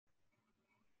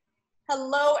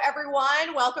Hello,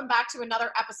 everyone. Welcome back to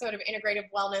another episode of Integrative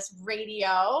Wellness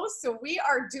Radio. So we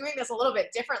are doing this a little bit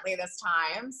differently this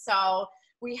time. So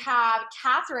we have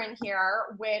Catherine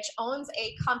here, which owns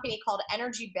a company called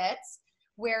EnergyBits,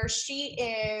 where she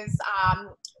is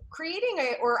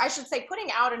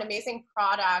putting out an amazing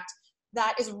product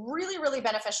that is really, really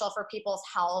beneficial for people's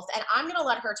health. And I'm going to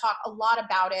let her talk a lot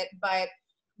about it, but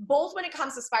both when it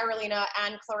comes to spirulina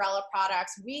and chlorella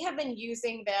products, we have been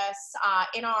using this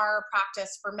in our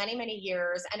practice for many, many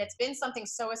years. And it's been something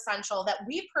so essential that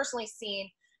we've personally seen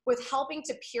with helping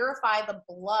to purify the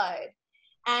blood.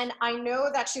 And I know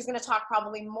that she's going to talk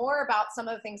probably more about some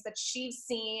of the things that she's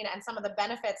seen and some of the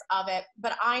benefits of it.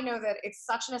 But I know that it's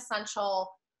such an essential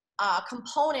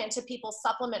component to people's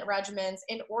supplement regimens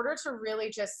in order to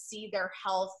really just see their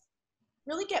health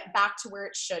really get back to where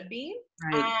it should be.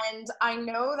 Right. And I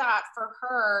know that for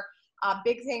her, a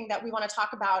big thing that we want to talk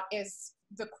about is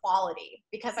the quality,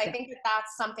 because I think that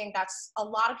that's something that's a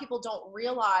lot of people don't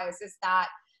realize, is that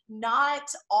not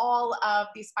all of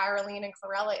the spirulina and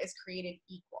chlorella is created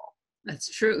equal. That's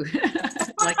true.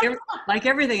 like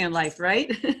everything in life, right?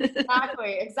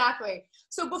 Exactly.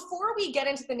 So before we get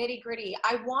into the nitty gritty,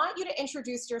 I want you to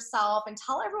introduce yourself and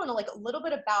tell everyone a little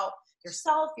bit about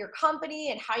yourself, your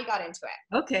company, and how you got into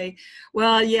it. Okay.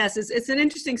 Well, yes, it's an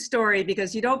interesting story,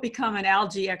 because you don't become an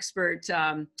algae expert,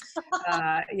 you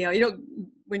don't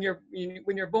when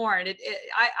you're born.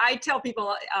 I tell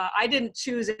people I didn't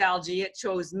choose algae; it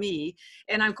chose me,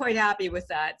 and I'm quite happy with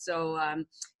that. So,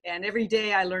 and every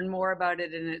day I learn more about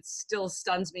it, and it still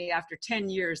stuns me after 10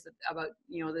 years about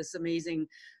this amazing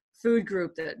food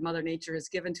group that Mother Nature has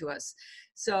given to us.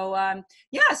 So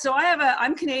so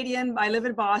I'm Canadian. I live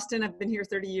in Boston. I've been here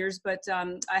 30 years, but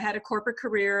I had a corporate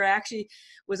career. I actually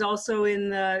was also in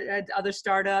the other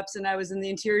startups, and I was in the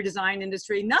interior design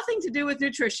industry, nothing to do with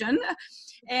nutrition.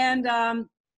 And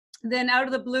then out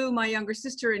of the blue, my younger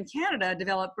sister in Canada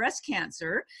developed breast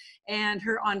cancer, and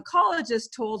her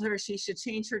oncologist told her she should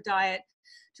change her diet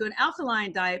to an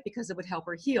alkaline diet because it would help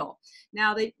her heal.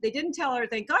 Now, they didn't tell her,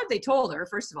 thank God they told her,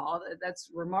 first of all. That's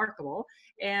remarkable.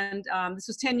 And this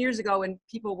was 10 years ago when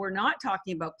people were not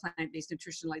talking about plant-based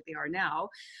nutrition like they are now,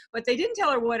 but they didn't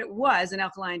tell her what it was, an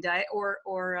alkaline diet, or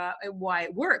why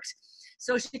it worked.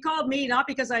 So she called me, not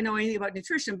because I know anything about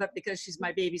nutrition, but because she's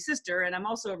my baby sister, and I'm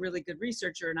also a really good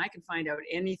researcher, and I can find out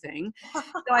anything. So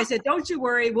I said, don't you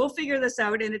worry, we'll figure this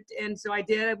out. And so I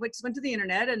did. I went to the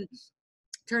internet, and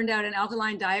turned out an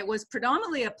alkaline diet was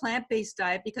predominantly a plant-based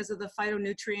diet because of the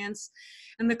phytonutrients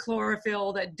and the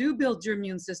chlorophyll that do build your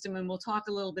immune system, and we'll talk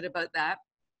a little bit about that.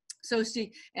 So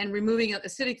and removing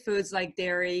acidic foods like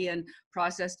dairy and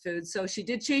processed foods. So she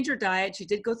did change her diet. She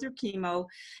did go through chemo,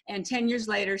 and 10 years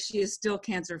later, she is still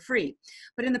cancer-free.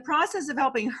 But in the process of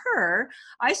helping her,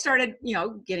 I started,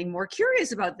 getting more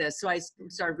curious about this. So I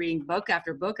started reading book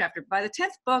after book by the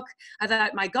 10th book, I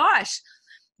thought, my gosh,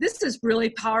 this is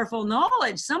really powerful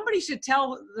knowledge. Somebody should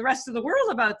tell the rest of the world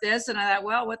about this. And I thought,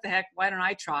 well, what the heck, why don't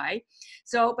I try?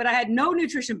 So, but I had no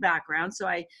nutrition background. So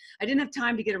I didn't have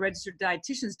time to get a registered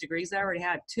dietitian's degree, because I already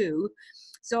had 2.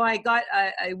 So I got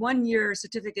a 1-year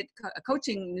certificate,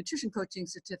 nutrition coaching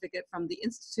certificate from the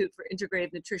Institute for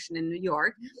Integrative Nutrition in New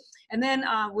York. And then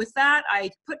with that, I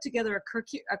put together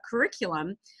a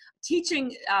curriculum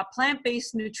teaching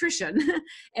plant-based nutrition,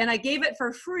 and I gave it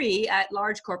for free at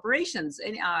large corporations,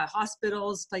 and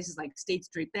hospitals, places like State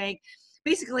Street Bank,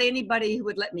 basically anybody who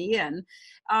would let me in.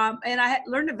 And I had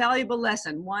learned a valuable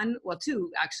lesson,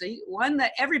 2 actually. One,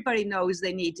 that everybody knows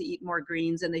they need to eat more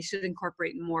greens, and they should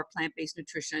incorporate more plant-based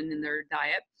nutrition in their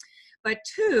diet. But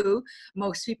 2,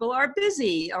 most people are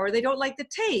busy, or they don't like the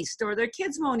taste, or their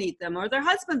kids won't eat them, or their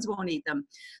husbands won't eat them.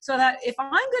 So that if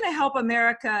I'm going to help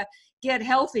America get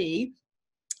healthy,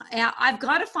 I've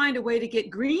got to find a way to get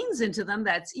greens into them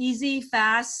that's easy,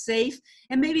 fast, safe,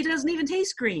 and maybe doesn't even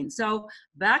taste green. So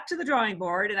back to the drawing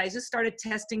board, and I just started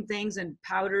testing things and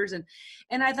powders, and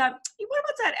I thought, hey, what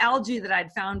about that algae that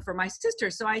I'd found for my sister?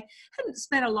 So I hadn't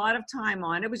spent a lot of time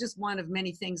on it. It was just one of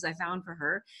many things I found for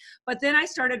her. But then I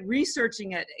started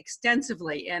researching it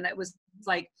extensively, and it was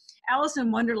like Alice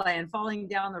in Wonderland, falling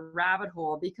down the rabbit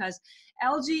hole, because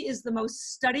algae is the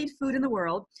most studied food in the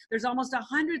world. There's almost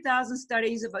 100,000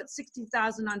 studies, about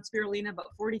 60,000 on spirulina, about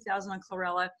 40,000 on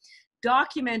chlorella,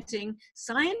 documenting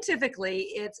scientifically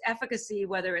its efficacy,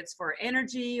 whether it's for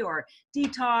energy or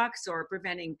detox or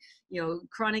preventing,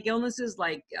 chronic illnesses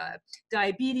like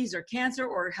diabetes or cancer,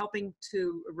 or helping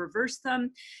to reverse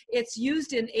them. It's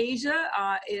used in Asia,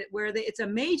 it's a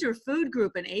major food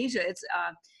group in Asia. It's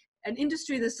an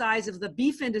industry the size of the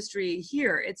beef industry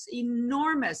here. It's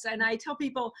enormous. And I tell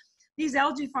people, these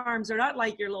algae farms are not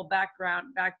like your little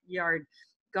backyard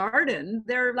garden.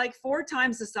 They're like 4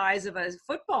 times the size of a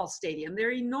football stadium.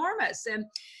 They're enormous. And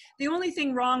the only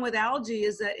thing wrong with algae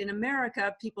is that in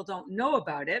America, people don't know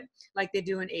about it like they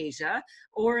do in Asia,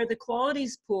 or the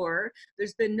quality's poor.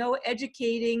 There's been no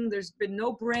educating, there's been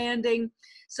no branding.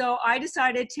 So I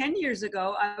decided 10 years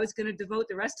ago, I was going to devote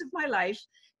the rest of my life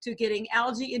to getting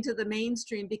algae into the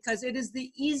mainstream, because it is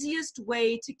the easiest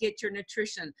way to get your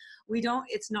nutrition.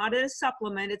 It's not a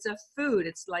supplement, it's a food.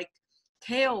 It's like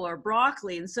kale or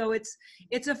broccoli. And so it's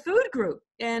a food group,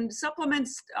 and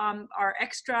supplements are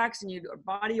extracts, and your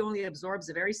body only absorbs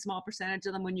a very small percentage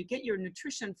of them. When you get your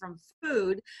nutrition from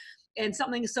food, and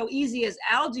something so easy as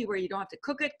algae, where you don't have to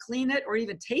cook it, clean it, or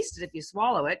even taste it if you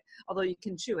swallow it, although you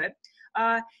can chew it.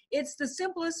 It's the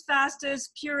simplest,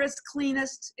 fastest, purest,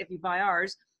 cleanest, if you buy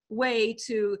ours, way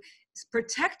to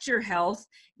protect your health,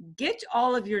 get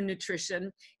all of your nutrition,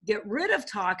 get rid of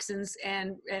toxins,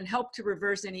 and help to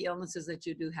reverse any illnesses that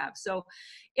you do have. So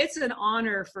it's an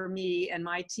honor for me and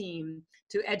my team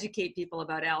to educate people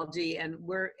about algae, and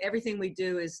everything we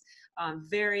do is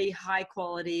very high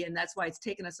quality, and that's why it's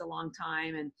taken us a long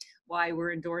time, and why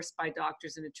we're endorsed by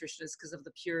doctors and nutritionists, because of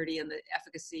the purity and the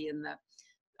efficacy and the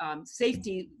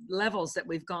safety levels that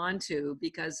we've gone to,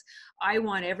 because I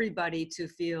want everybody to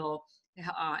feel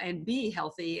and be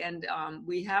healthy, and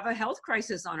we have a health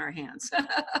crisis on our hands.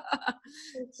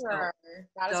 Sure.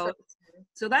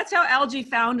 So that's how algae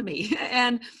found me.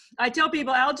 And I tell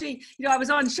people algae, I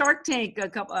was on Shark Tank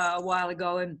a while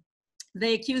ago, and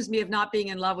they accused me of not being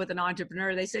in love with an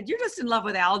entrepreneur. They said, "You're just in love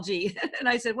with algae." And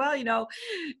I said, well,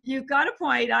 you've got a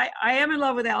point. I am in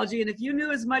love with algae. And if you knew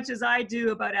as much as I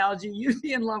do about algae, you'd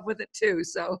be in love with it too.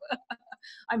 So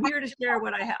I'm here to share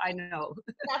what I know.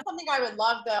 That's something I would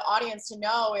love the audience to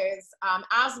know is,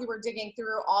 as we were digging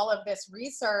through all of this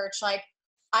research, like,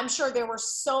 I'm sure there were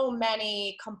so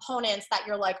many components that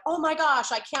you're like, oh my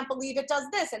gosh, I can't believe it does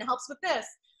this and helps with this.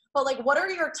 But like, what are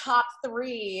your top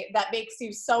 3 that makes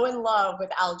you so in love with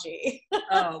algae?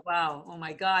 Oh, wow. Oh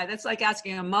my God. That's like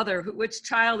asking a mother which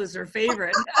child is her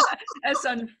favorite. That's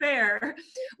unfair.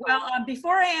 Well,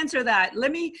 before I answer that,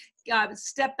 let me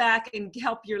step back and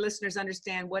help your listeners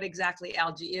understand what exactly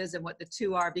algae is and what the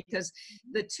 2 are, because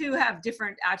the 2 have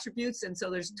different attributes. And so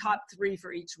there's top 3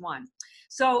 for each one.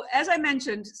 So as I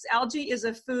mentioned, algae is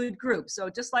a food group. So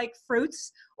just like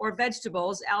fruits or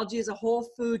vegetables, algae is a whole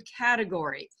food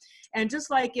category. And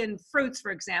just like in fruits,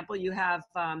 for example, you have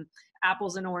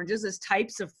apples and oranges as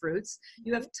types of fruits.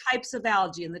 You have types of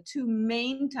algae, and the 2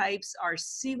 main types are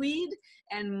seaweed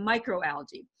and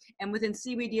microalgae. And within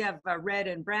seaweed, you have red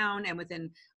and brown, and within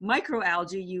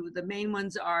microalgae, the main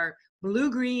ones are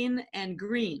blue-green and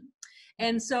green.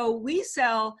 And so we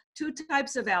sell 2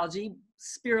 types of algae: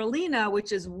 spirulina,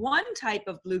 which is one type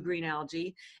of blue-green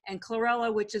algae, and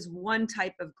chlorella, which is one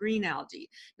type of green algae.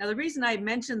 Now, the reason I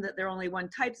mentioned that they're only one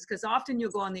type is because often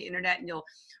you'll go on the internet and you'll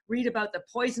read about the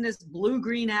poisonous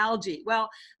blue-green algae. Well,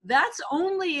 that's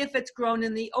only if it's grown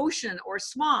in the ocean or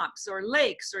swamps or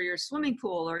lakes or your swimming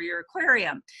pool or your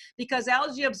aquarium, because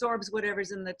algae absorbs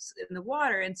whatever's in the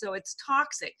water, and so it's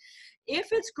toxic.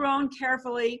 If it's grown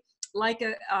carefully, like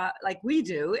we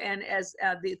do, and as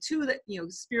the 2 that,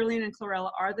 spirulina and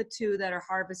chlorella are the 2 that are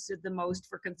harvested the most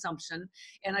for consumption.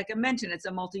 And like I mentioned, it's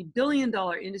a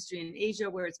multi-billion-dollar industry in Asia,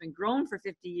 where it's been grown for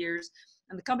 50 years.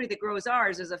 And the company that grows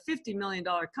ours is a $50 million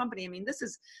company. I mean, this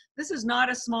is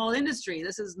not a small industry.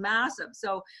 This is massive.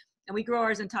 So, and we grow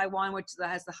ours in Taiwan, which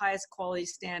has the highest quality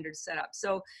standards set up.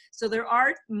 So there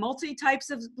are multi-types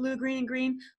of blue, green, and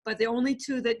green, but the only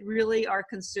 2 that really are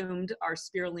consumed are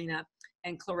spirulina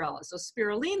and chlorella. So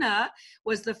spirulina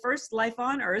was the first life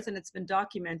on Earth, and it's been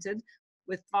documented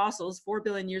with fossils 4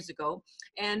 billion years ago.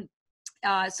 And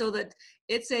so that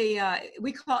it's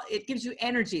it gives you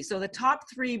energy. So the top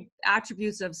 3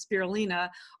 attributes of spirulina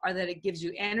are that it gives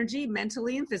you energy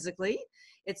mentally and physically.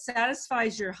 It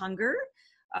satisfies your hunger.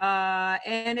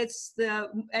 And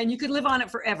you could live on it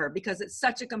forever because it's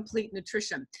such a complete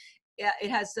nutrition.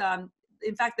 It has,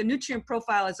 in fact, the nutrient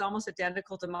profile is almost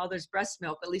identical to mother's breast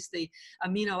milk, at least the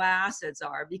amino acids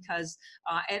are, because,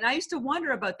 and I used to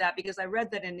wonder about that, because I read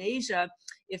that in Asia,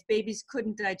 if babies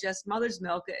couldn't digest mother's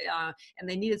milk and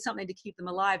they needed something to keep them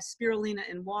alive, spirulina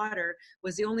in water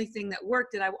was the only thing that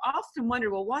worked. And I often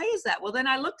wondered, well, why is that? Well, then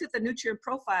I looked at the nutrient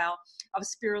profile of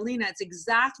spirulina. It's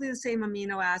exactly the same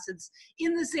amino acids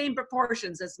in the same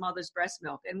proportions as mother's breast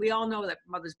milk. And we all know that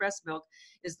mother's breast milk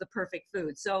is the perfect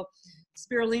food. So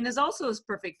spirulina is also a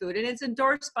perfect food, and it's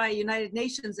endorsed by United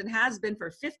Nations and has been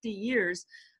for 50 years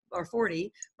or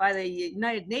 40 by the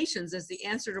United Nations as the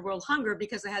answer to world hunger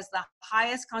because it has the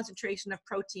highest concentration of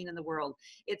protein in the world.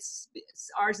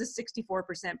 Ours is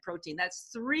 64% protein. That's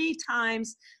 3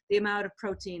 times the amount of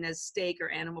protein as steak or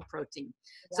animal protein.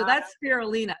 Wow. So that's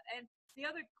spirulina. And the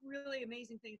other really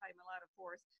amazing thing, if I'm allowed a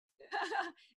fourth,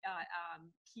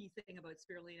 key thing about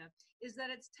spirulina is that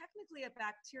it's technically a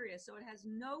bacteria, so it has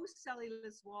no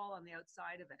cellulose wall on the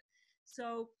outside of it.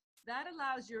 So that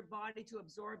allows your body to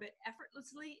absorb it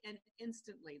effortlessly and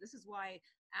instantly. This is why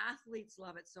athletes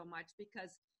love it so much,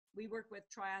 because we work with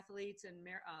triathletes and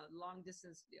long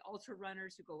distance ultra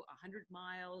runners who go 100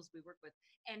 miles. We work with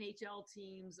NHL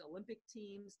teams, Olympic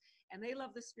teams, and they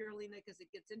love the spirulina because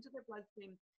it gets into their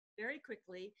bloodstream very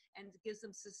quickly and gives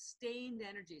them sustained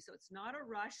energy. So it's not a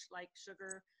rush like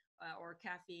sugar or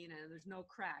caffeine, and there's no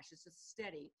crash. It's just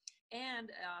steady.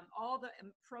 And all the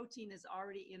protein is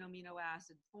already in amino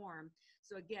acid form.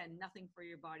 So again, nothing for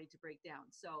your body to break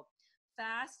down. So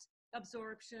fast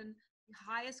absorption,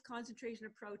 highest concentration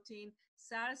of protein,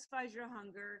 satisfies your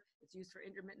hunger. It's used for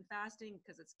intermittent fasting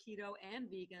because it's keto and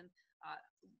vegan.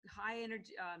 High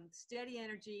energy, steady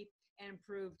energy, and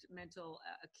improved mental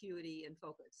acuity and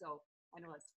focus. So I know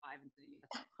that's 5 and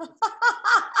 3.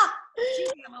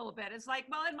 Cheating a little bit. It's like,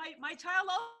 well, and my child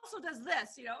also does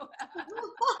this, you know.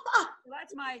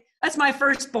 That's my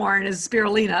firstborn is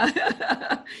spirulina.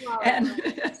 Wow. And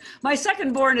my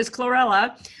secondborn is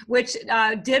chlorella, which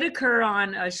did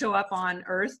show up on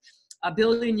Earth 1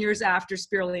 billion years after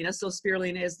spirulina. So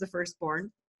spirulina is the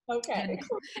firstborn. Okay.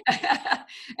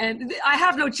 And I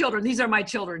have no children. These are my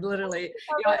children, literally.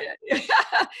 Okay.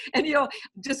 And, you know,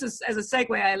 just as a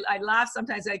segue, I laugh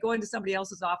sometimes. I go into somebody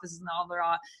else's offices and all their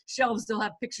shelves, they'll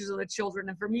have pictures of the children.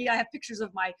 And for me, I have pictures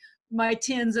of my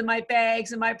tins and my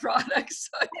bags and my products.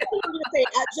 So, you know.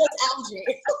 Just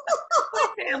Algae. My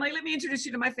family. Let me introduce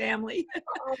you to my family.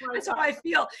 Oh my That's God. How I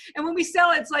feel. And when we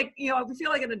sell it, it's like, you know, we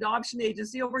feel like an adoption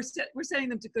agency. You know, we're sending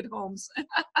them to good homes.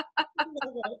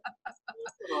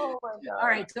 Oh my God. All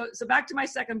right, so back to my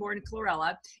secondborn,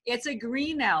 chlorella. It's a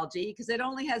green algae because it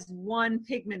only has 1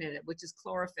 pigment in it, which is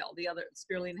chlorophyll. The other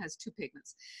spirulina has 2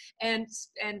 pigments. And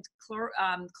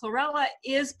chlorella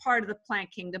is part of the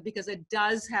plant kingdom because it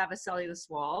does have a cellulose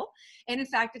wall. And in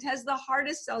fact, it has the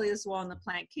hardest cellulose wall in the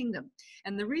plant kingdom.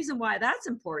 And the reason why that's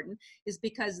important is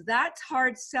because that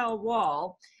hard cell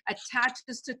wall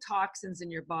attaches to toxins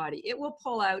in your body. It will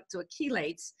pull out, so it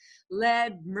chelates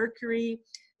lead, mercury,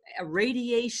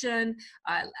 radiation.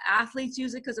 Athletes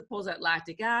use it because it pulls out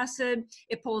lactic acid.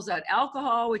 It pulls out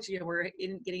alcohol, which, you know, we're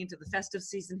getting into the festive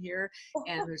season here,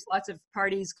 and there's lots of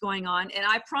parties going on. And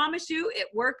I promise you, it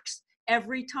works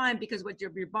every time because what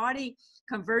your body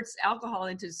converts alcohol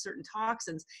into certain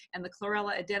toxins, and the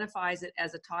chlorella identifies it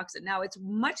as a toxin. Now, it's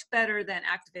much better than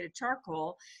activated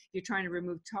charcoal if you're trying to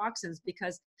remove toxins,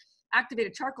 because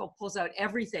activated charcoal pulls out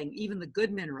everything, even the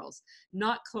good minerals,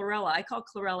 not chlorella. I call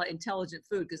chlorella intelligent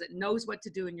food because it knows what to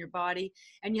do in your body,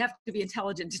 and you have to be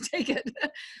intelligent to take it.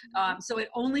 So it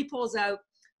only pulls out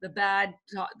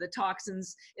the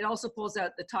toxins. It also pulls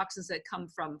out the toxins that come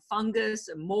from fungus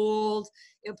and mold.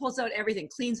 It pulls out everything,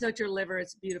 cleans out your liver.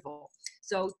 It's beautiful.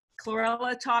 So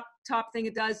chlorella, top thing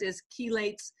it does is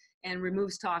chelates and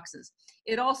removes toxins.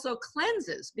 It also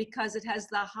cleanses because it has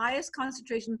the highest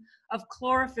concentration of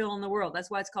chlorophyll in the world.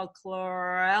 That's why it's called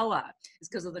chlorella. It's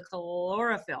because of the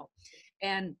chlorophyll.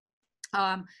 And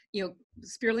you know,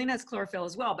 spirulina has chlorophyll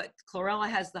as well, but chlorella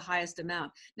has the highest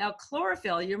amount. Now,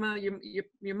 chlorophyll, your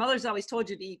mother's always told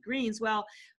you to eat greens. Well,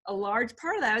 a large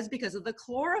part of that is because of the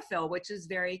chlorophyll, which is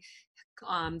very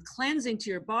cleansing to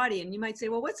your body. And you might say,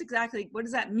 well, what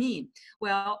does that mean?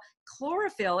 Well,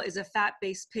 chlorophyll is a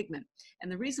fat-based pigment.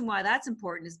 And the reason why that's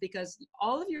important is because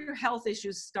all of your health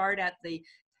issues start at the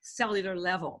cellular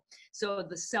level. So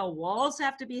the cell walls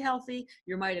have to be healthy.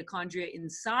 Your mitochondria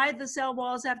inside the cell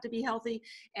walls have to be healthy.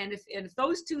 And if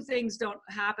those 2 things don't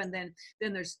happen, then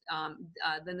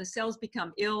the cells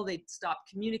become ill. They stop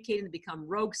communicating. They become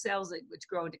rogue cells, which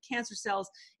grow into cancer cells.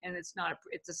 And it's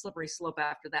a slippery slope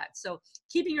after that. So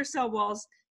keeping your cell walls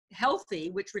healthy,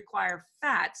 which require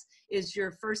fats, is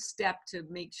your first step to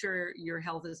make sure your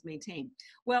health is maintained.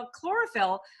 Well,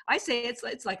 chlorophyll, I say it's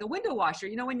like a window washer.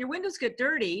 You know, when your windows get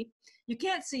dirty, you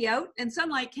can't see out and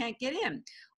sunlight can't get in.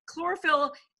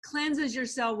 Chlorophyll cleanses your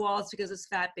cell walls because it's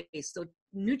fat-based. So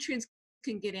nutrients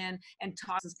can get in and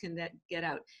toxins can get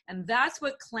out. And that's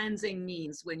what cleansing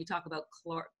means when you talk about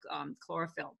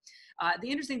chlorophyll. The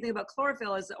interesting thing about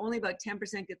chlorophyll is that only about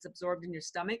 10% gets absorbed in your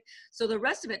stomach. So the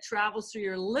rest of it travels through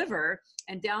your liver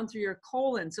and down through your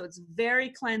colon. So it's very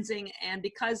cleansing. And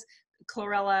because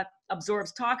chlorella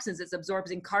absorbs toxins, it's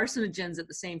absorbing carcinogens at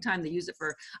the same time. They use it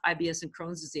for IBS and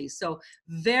Crohn's disease. So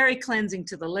very cleansing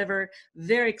to the liver,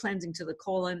 very cleansing to the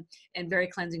colon, and very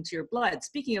cleansing to your blood.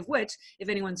 Speaking of which, if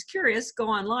anyone's curious, go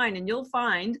online and you'll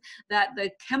find that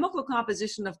the chemical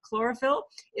composition of chlorophyll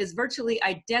is virtually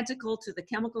identical to the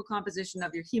chemical composition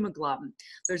of your hemoglobin.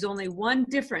 There's only one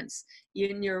difference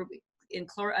in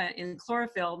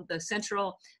chlorophyll. The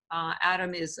central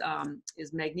atom is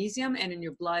magnesium, and in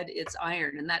your blood it's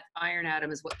iron, and that iron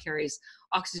atom is what carries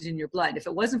oxygen in your blood. If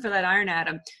it wasn't for that iron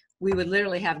atom, we would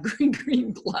literally have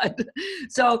green blood.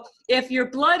 So if your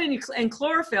blood and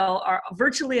chlorophyll are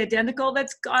virtually identical,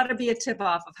 that's got to be a tip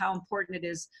off of how important it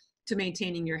is to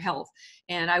maintaining your health.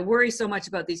 And I worry so much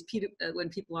about these when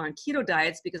people are on keto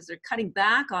diets, because they're cutting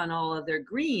back on all of their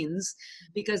greens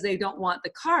because they don't want the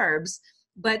carbs.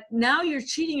 But now you're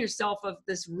cheating yourself of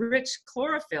this rich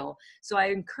chlorophyll. So I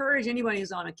encourage anybody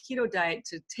who's on a keto diet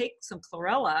to take some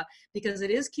chlorella, because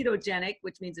it is ketogenic,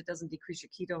 which means it doesn't decrease your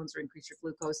ketones or increase your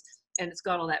glucose, and it's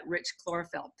got all that rich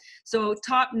chlorophyll. So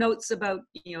top notes about,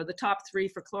 the top 3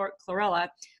 for chlorella: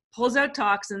 pulls out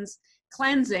toxins,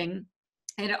 cleansing,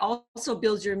 and it also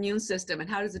builds your immune system. And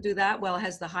how does it do that? Well, it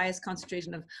has the highest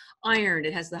concentration of iron.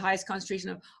 It has the highest concentration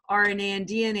of RNA and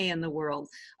DNA in the world.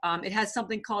 It has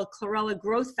something called chlorella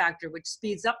growth factor, which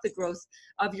speeds up the growth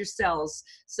of your cells,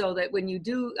 so that when you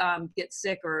do get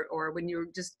sick, or when you're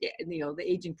just, the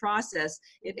aging process,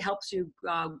 it helps you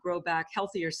grow back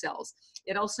healthier cells.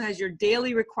 It also has your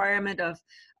daily requirement of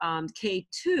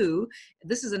K2.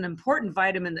 This is an important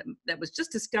vitamin that was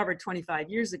just discovered 25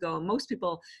 years ago, and most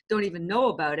people don't even know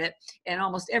about it, and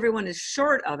almost everyone is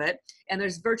short of it. And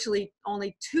there's virtually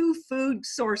only 2 food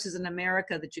sources in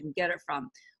America that you can get it from.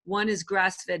 One is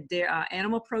grass-fed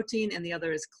animal protein, and the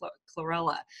other is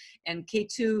chlorella. And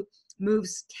K2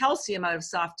 moves calcium out of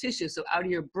soft tissue, so out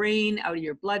of your brain, out of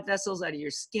your blood vessels, out of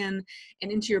your skin,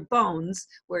 and into your bones,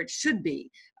 where it should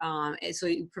be. And so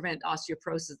you prevent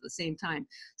osteoporosis at the same time.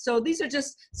 So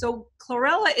so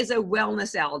chlorella is a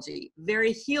wellness algae,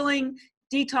 very healing,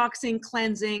 detoxing,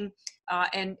 cleansing,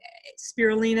 and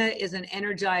spirulina is an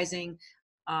energizing,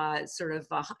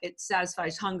 it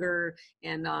satisfies hunger.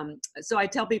 And so I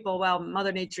tell people, well,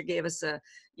 Mother Nature gave us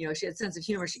she had a sense of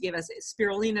humor. She gave us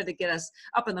spirulina to get us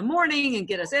up in the morning and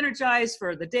get us energized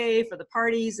for the day, for the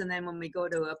parties. And then when we go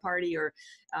to a party or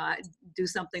do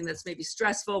something that's maybe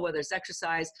stressful, whether it's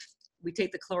exercise, we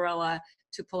take the chlorella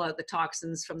to pull out the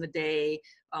toxins from the day,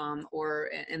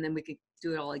 and then we could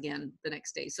do it all again the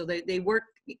next day. So they work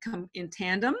in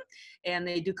tandem, and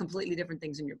they do completely different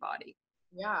things in your body.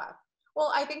 Yeah.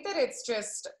 Well, I think that it's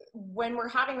just, when we're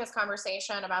having this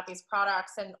conversation about these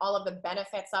products and all of the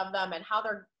benefits of them and how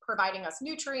they're providing us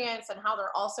nutrients and how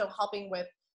they're also helping with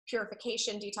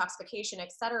purification, detoxification,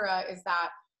 etc., is that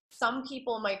some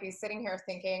people might be sitting here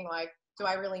thinking, like, do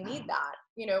I really need that?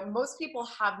 Most people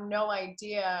have no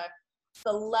idea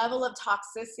the level of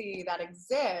toxicity that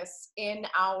exists in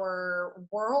our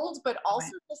world, but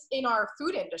also just in our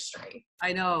food industry.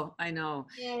 I know.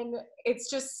 And it's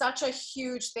just such a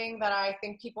huge thing that I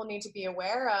think people need to be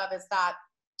aware of, is that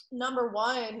number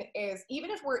one is,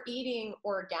 even if we're eating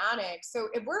organic, so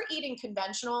if we're eating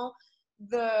conventional,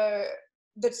 the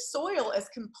soil is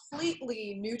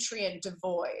completely nutrient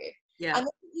devoid. Yeah. And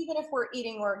even if we're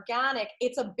eating organic,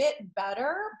 it's a bit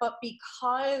better, but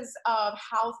because of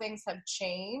how things have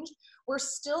changed, we're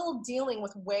still dealing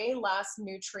with way less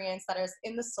nutrients that is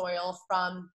in the soil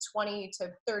from 20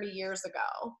 to 30 years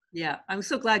ago. Yeah, I'm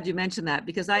so glad you mentioned that,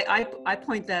 because I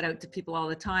point that out to people all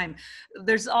the time.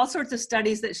 There's all sorts of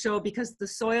studies that show, because the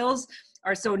soils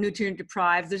are so nutrient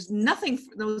deprived, there's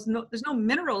no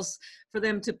minerals for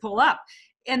them to pull up.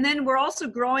 And then we're also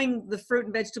growing the fruit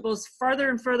and vegetables farther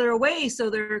and further away, so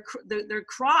they're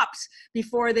cropped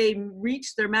before they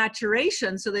reach their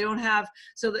maturation, so they don't have,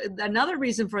 another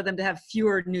reason for them to have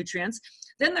fewer nutrients.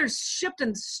 Then they're shipped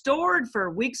and stored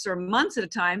for weeks or months at a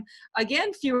time.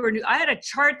 Again, fewer. I had a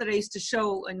chart that I used to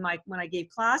show when I gave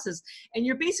classes, and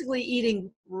you're basically eating,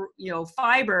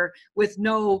 fiber with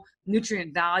no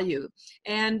nutrient value.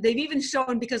 And they've even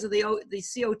shown, because of the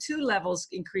CO2 levels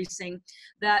increasing,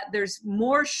 that there's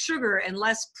more sugar and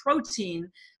less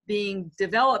protein being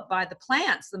developed by the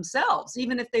plants themselves,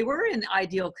 even if they were in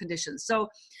ideal conditions.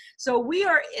 So we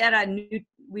are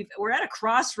we're at a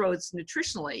crossroads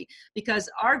nutritionally, because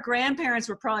our grandparents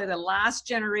were probably the last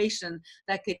generation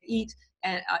that could eat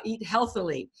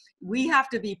healthily. We have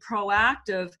to be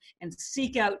proactive and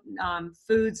seek out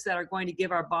foods that are going to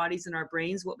give our bodies and our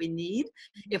brains what we need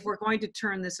if we're going to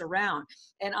turn this around.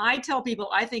 And I tell people,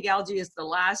 I think algae is the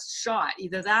last shot.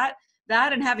 Either that,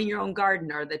 That and having your own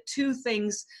garden are the two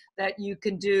things that you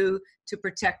can do to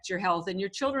protect your health and your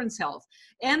children's health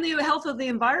and the health of the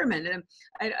environment. And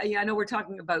I know we're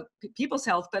talking about people's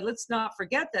health, but let's not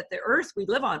forget that the earth, we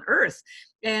live on earth,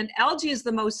 and algae is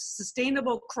the most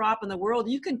sustainable crop in the world.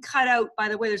 You can cut out, by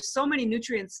the way, there's so many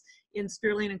nutrients in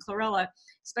spirulina and chlorella,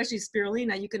 especially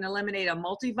spirulina. You can eliminate a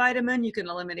multivitamin, you can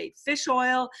eliminate fish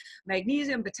oil,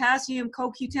 magnesium, potassium,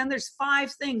 CoQ10. There's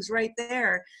 5 things right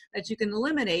there that you can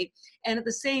eliminate. And at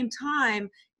the same time,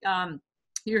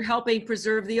 you're helping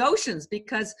preserve the oceans,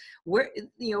 because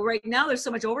right now there's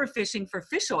so much overfishing for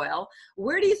fish oil.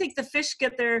 Where do you think the fish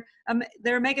get their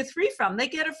omega-3 from? They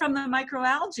get it from the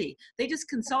microalgae. They just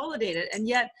consolidate it. And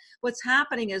yet what's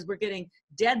happening is we're getting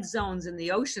dead zones in the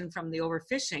ocean from the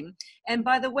overfishing. And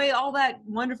by the way, all that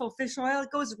wonderful fish oil, it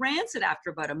goes rancid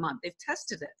after about a month. They've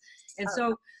tested it. And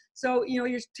so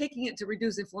you're taking it to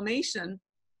reduce inflammation.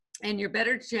 And your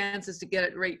better chance is to get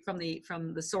it right from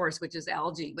the source, which is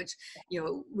algae, which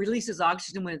releases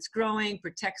oxygen when it's growing,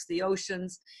 protects the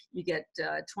oceans. You get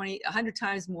 100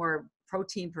 times more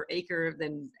protein per acre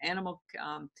than animal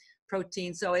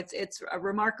protein. So it's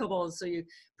remarkable. So you're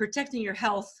protecting your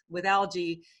health with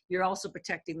algae. You're also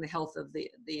protecting the health of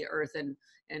the earth,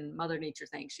 and Mother Nature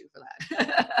thanks you for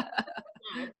that.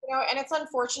 And it's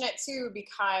unfortunate too,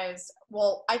 because,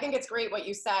 well, I think it's great what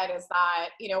you said is that,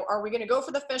 are we going to go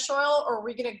for the fish oil, or are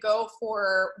we going to go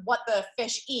for what the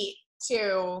fish eat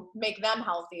to make them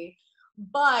healthy?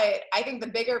 But I think the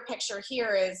bigger picture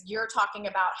here is you're talking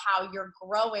about how you're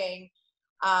growing,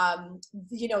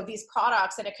 these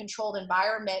products in a controlled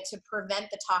environment to prevent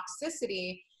the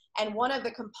toxicity. And one of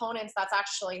the components that's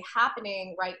actually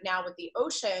happening right now with the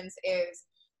oceans is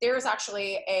there's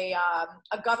actually a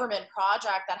government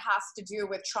project that has to do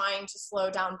with trying to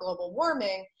slow down global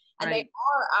warming. And They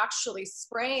are actually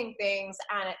spraying things,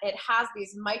 and it has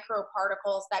these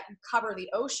microparticles that cover the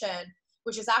ocean,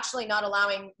 which is actually not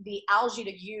allowing the algae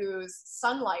to use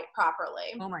sunlight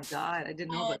properly. Oh my God, I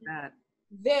didn't know about that.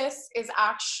 This is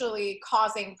actually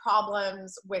causing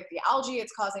problems with the algae.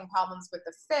 It's causing problems with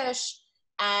the fish.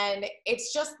 And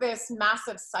it's just this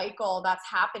massive cycle that's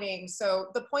happening. So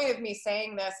the point of me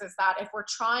saying this is that if we're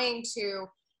trying to,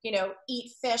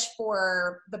 eat fish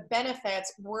for the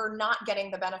benefits, we're not getting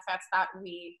the benefits that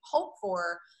we hope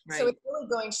for. Right. So it's really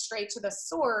going straight to the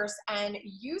source and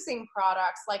using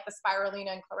products like the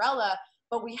spirulina and chlorella,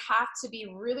 but we have to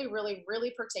be really, really,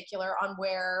 really particular on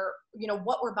where,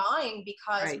 what we're buying,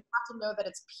 because we have to know that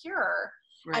it's pure.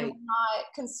 Right. And we're not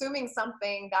consuming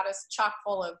something that is chock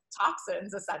full of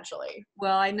toxins, essentially.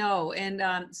 Well, I know.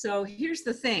 And so here's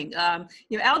the thing.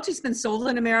 Algae's been sold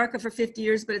in America for 50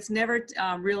 years, but it's never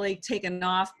really taken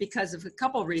off because of a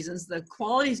couple of reasons. The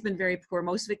quality's been very poor.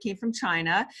 Most of it came from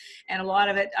China. And a lot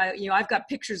of it, I've got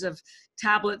pictures of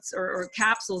tablets or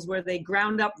capsules where they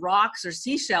ground up rocks or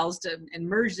seashells and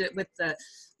merged it with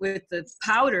the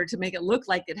powder to make it look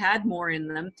like it had more in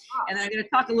them. And I'm going to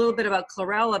talk a little bit about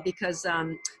chlorella, because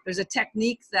there's a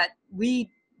technique that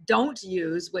we don't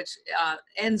use, which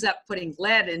ends up putting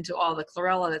lead into all the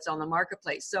chlorella that's on the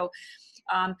marketplace. So,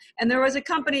 and there was a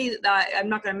company, I'm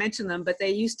not going to mention them, but they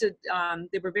used to,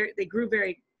 they grew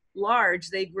very large.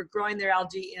 They were growing their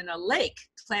algae in a lake,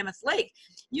 Klamath Lake.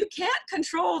 You can't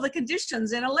control the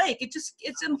conditions in a lake.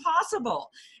 It's impossible.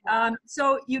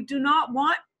 So you do not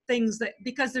want things that,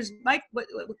 because there's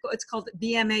what's called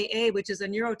BMAA, which is a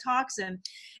neurotoxin.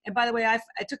 And by the way,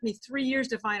 it took me 3 years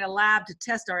to find a lab to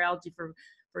test our algae for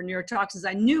neurotoxins.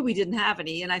 I knew we didn't have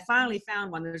any, and I finally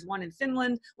found one. There's one in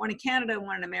Finland, one in Canada, and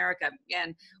one in America.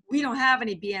 And we don't have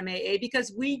any BMAA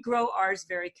because we grow ours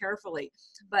very carefully.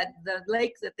 But the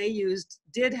lake that they used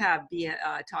did have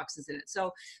toxins in it.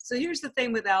 So here's the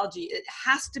thing with algae. It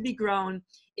has to be grown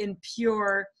in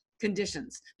pure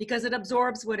conditions because it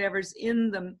absorbs whatever's in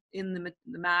the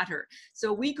matter.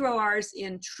 So we grow ours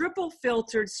in triple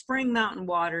filtered spring mountain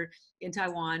water in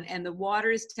Taiwan, and the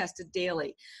water is tested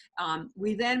daily.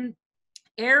 We then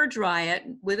air dry it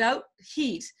without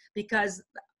heat because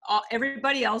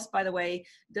everybody else, by the way,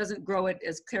 doesn't grow it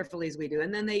as carefully as we do.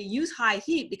 And then they use high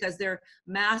heat because they're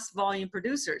mass volume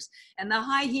producers. And the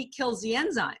high heat kills the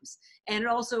enzymes. And it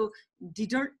also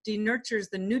denatures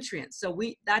the nutrients. So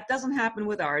that doesn't happen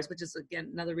with ours, which is,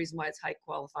 again, another reason why it's high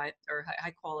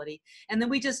quality. And then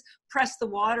we just press the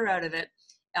water out of it,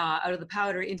 out of the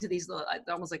powder into these little,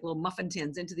 almost like little muffin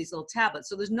tins, into these little tablets.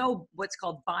 So there's no what's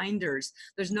called binders.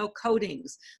 There's no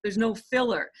coatings. There's no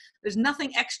filler. There's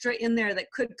nothing extra in there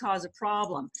that could cause a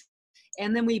problem.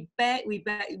 And then we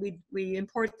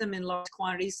import them in large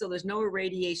quantities. So there's no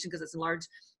irradiation because it's large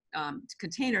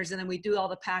containers, and then we do all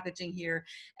the packaging here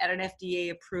at an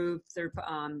FDA approved third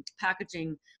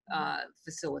packaging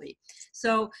facility.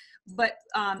 So, but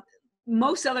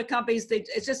most other companies,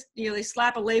 it's just, they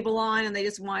slap a label on and they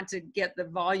just want to get the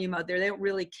volume out there. They don't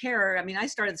really care. I mean, I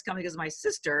started this company because of my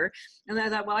sister, and then I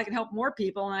thought, well, I can help more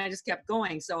people, and I just kept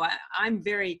going. So I'm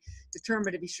very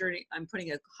determined to be sure I'm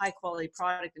putting a high quality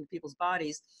product into people's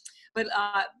bodies. But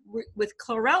with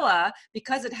chlorella,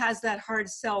 because it has that hard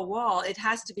cell wall, it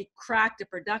has to be cracked to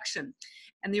production.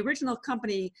 And the original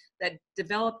company that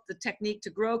developed the technique to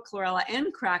grow chlorella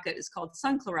and crack it is called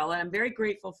Sun Chlorella. And I'm very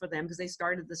grateful for them because they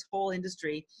started this whole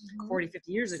industry 40,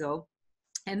 50 years ago.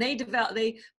 And they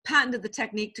patented the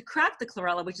technique to crack the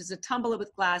chlorella, which is to tumble it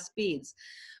with glass beads.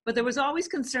 But there was always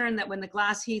concern that when the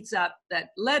glass heats up, that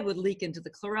lead would leak into the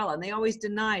chlorella, and they always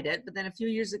denied it. But then a few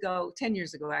years ago, 10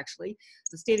 years ago actually,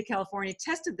 the state of California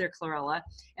tested their chlorella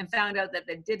and found out that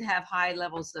they did have high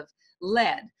levels of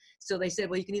lead. So they said,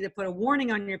 well, you can either put a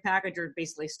warning on your package or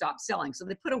basically stop selling. So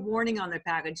they put a warning on their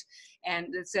package,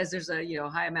 and it says there's a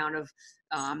high amount of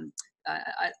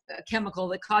a chemical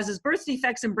that causes birth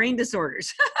defects and brain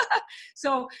disorders.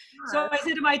 So I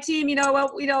said to my team,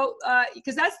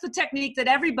 because that's the technique that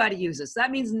everybody uses. That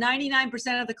means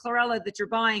 99% of the chlorella that you're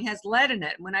buying has lead in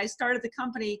it. When I started the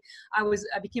company, I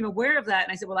became aware of that,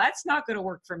 and I said, well, that's not going to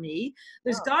work for me.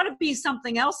 There's got to be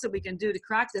something else that we can do to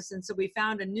crack this. And so we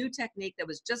found a new technique that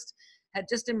had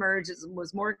just emerged. It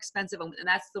was more expensive, and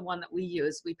that's the one that we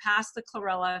use. We pass the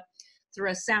chlorella through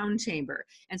a sound chamber.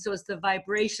 And so it's the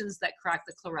vibrations that crack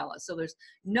the chlorella. So there's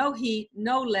no heat,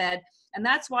 no lead. And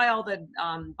that's why all the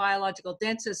biological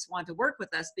dentists want to work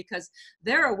with us, because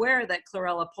they're aware that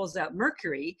chlorella pulls out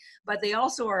mercury, but they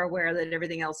also are aware that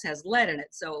everything else has lead in it.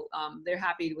 So they're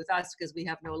happy with us because we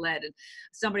have no lead. And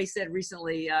somebody said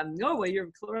recently, oh, well, your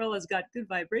chlorella's got good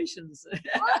vibrations.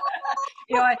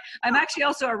 I'm actually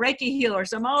also a Reiki healer,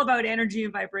 so I'm all about energy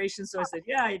and vibration. So I said,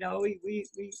 yeah,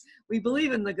 we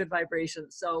believe in the good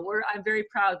vibrations. So I'm very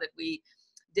proud that we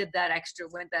went that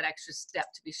extra step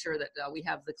to be sure that we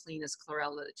have the cleanest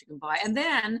chlorella that you can buy. And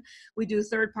then we do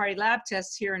third-party lab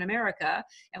tests here in America,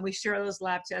 and we share those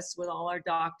lab tests with all our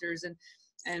doctors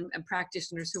and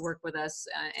practitioners who work with us,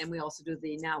 and we also do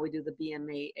the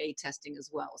BMAA testing as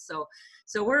well. So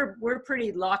we're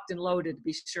pretty locked and loaded to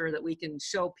be sure that we can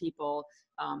show people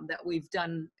that we've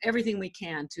done everything we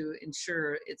can to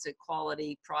ensure it's a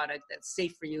quality product that's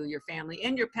safe for you, your family,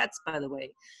 and your pets, by the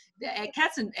way.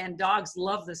 Cats and dogs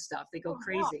love this stuff. They go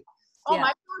crazy. Oh, my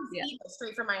dogs eat it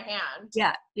straight from my hand.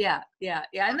 Yeah.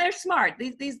 And they're smart.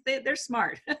 They're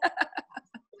smart.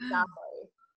 Exactly.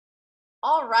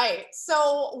 All right.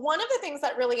 So one of the things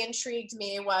that really intrigued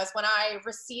me was when I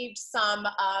received some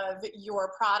of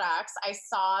your products, I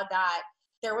saw that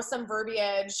there was some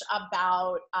verbiage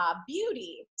about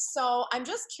beauty. So I'm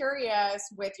just curious,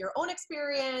 with your own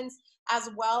experience, as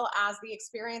well as the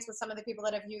experience with some of the people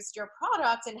that have used your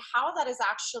product, and how that has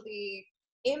actually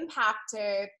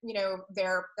impacted,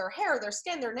 their hair, their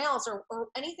skin, their nails, or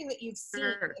anything that you've seen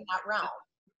in that realm.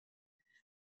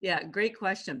 Yeah, great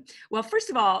question. Well, first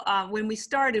of all, when we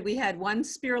started, we had one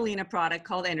spirulina product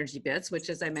called EnergyBits, which,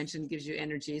 as I mentioned, gives you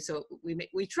energy. So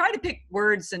we try to pick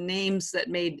words and names that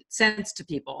made sense to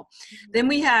people. Then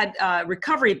we had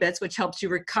Recovery Bits, which helps you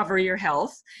recover your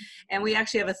health. And we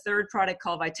actually have a third product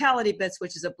called Vitality Bits,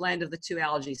 which is a blend of the two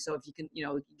algae. So if you can,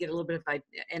 get a little bit of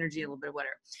energy, a little bit of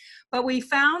whatever. But we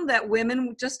found that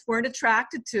women just weren't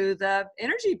attracted to the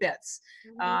EnergyBits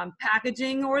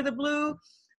packaging, or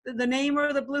the name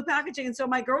or the blue packaging. And so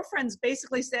my girlfriends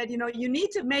basically said, you need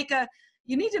to make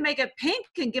it pink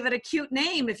and give it a cute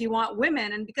name if you want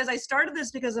women. And because I started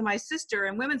this because of my sister,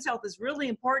 and women's health is really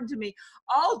important to me,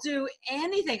 I'll do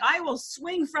anything. I will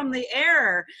swing from the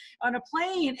air on a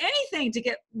plane, anything to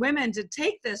get women to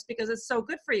take this because it's so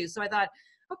good for you. So I thought,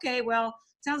 okay, well,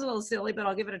 sounds a little silly, but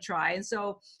I'll give it a try. And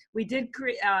so we did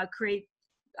create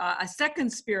a second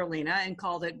spirulina and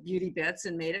called it Beauty Bits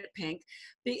and made it pink.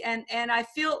 And I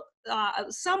feel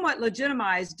somewhat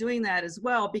legitimized doing that as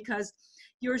well, because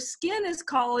your skin is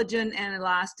collagen and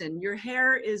elastin. Your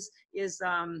hair is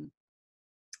I'm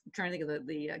trying to think of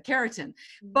the keratin,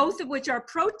 both of which are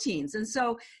proteins. And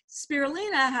so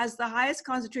spirulina has the highest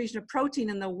concentration of protein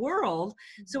in the world.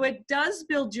 So it does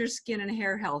build your skin and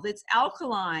hair health. It's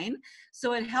alkaline,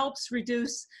 so it helps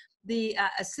reduce the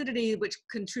acidity, which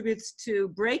contributes to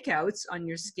breakouts on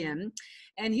your skin.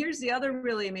 And here's the other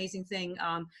really amazing thing.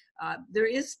 There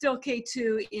is still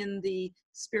K2 in the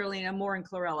spirulina, more in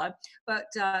chlorella, but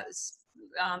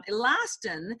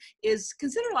elastin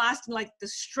consider elastin like the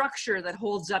structure that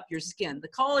holds up your skin. The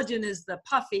collagen is the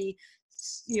puffy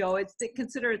it's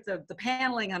consider it the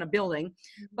paneling on a building,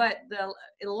 but the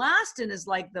elastin is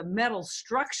like the metal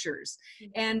structures.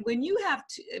 And when you have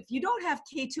if you don't have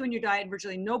K2 in your diet,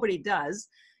 virtually nobody does,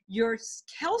 your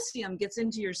calcium gets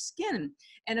into your skin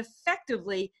and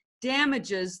effectively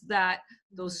damages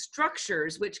those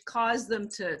structures, which cause them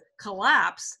to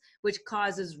collapse, which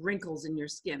causes wrinkles in your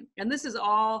skin. And this is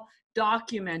all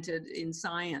documented in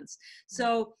science.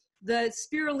 So the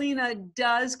spirulina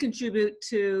does contribute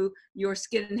to your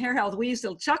skin and hair health. We used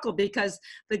to chuckle because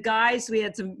the guys, we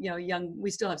had some,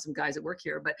 we still have some guys that work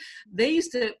here, but they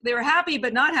were happy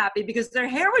but not happy because their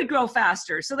hair would grow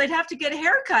faster. So they'd have to get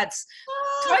haircuts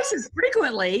twice as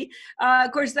frequently.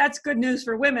 Of course, that's good news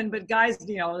for women, but guys,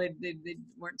 they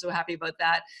weren't so happy about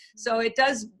that. So it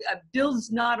does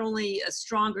builds not only a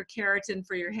stronger keratin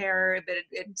for your hair, but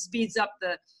it speeds up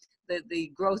the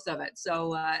growth of it.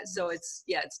 So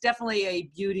it's definitely a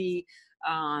beauty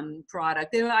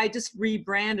product. I just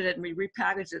rebranded it and we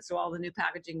repackaged it, so all the new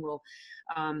packaging will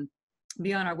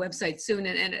be on our website soon.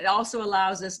 And it also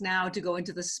allows us now to go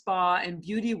into the spa and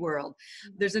beauty world.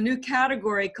 There's a new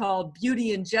category called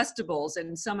beauty ingestibles,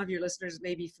 and some of your listeners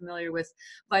may be familiar with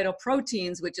Vital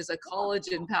Proteins, which is a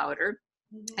collagen powder.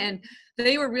 And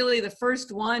they were really the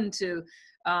first one to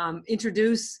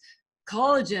introduce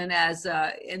collagen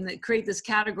and create this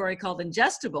category called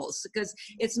ingestibles, because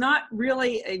it's not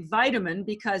really a vitamin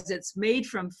because it's made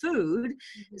from food.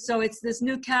 So it's this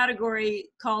new category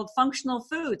called functional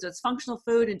food. So it's functional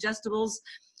food, ingestibles,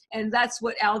 and that's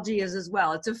what algae is as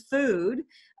well. It's a food,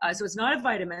 so it's not a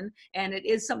vitamin, and it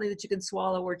is something that you can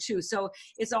swallow or chew. So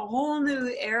it's a whole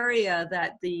new area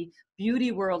that the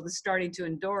beauty world is starting to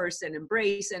endorse and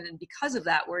embrace. And because of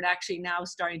that, we're actually now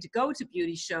starting to go to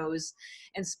beauty shows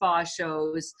and spa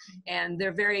shows. And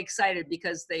they're very excited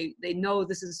because they know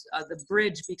this is the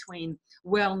bridge between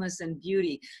wellness and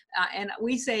beauty. And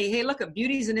we say, hey, look,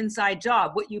 beauty is an inside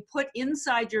job. What you put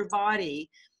inside your body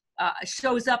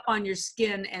shows up on your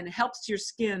skin and helps your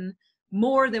skin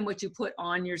more than what you put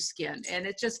on your skin. And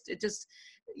it just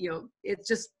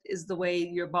is the way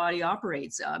your body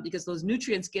operates, because those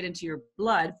nutrients get into your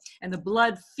blood and the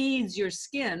blood feeds your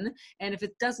skin. And if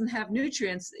it doesn't have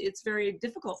nutrients, it's very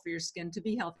difficult for your skin to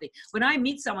be healthy. When I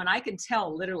meet someone, I can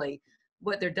tell literally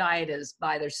what their diet is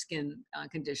by their skin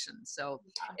conditions. So,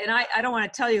 and I don't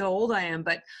want to tell you how old I am,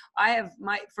 but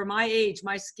for my age,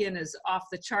 my skin is off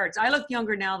the charts. I look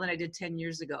younger now than I did 10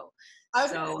 years ago. I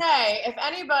was going to say, if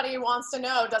anybody wants to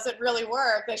know, does it really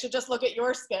work? They should just look at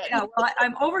your skin. Yeah, well,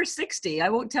 I'm over 60. I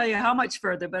won't tell you how much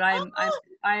further, but I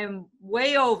am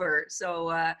way over. So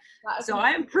I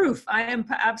am proof. I am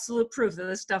absolute proof that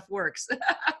this stuff works.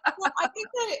 Well, I think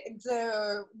that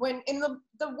in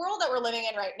the world that we're living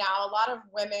in right now, a lot of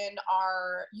women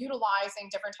are utilizing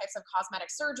different types of cosmetic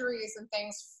surgeries and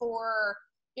things for,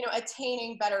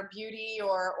 attaining better beauty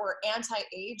or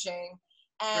anti-aging.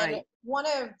 And one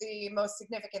of the most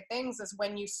significant things is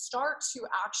when you start to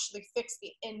actually fix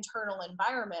the internal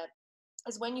environment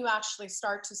is when you actually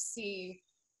start to see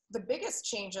the biggest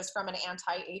changes from an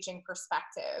anti-aging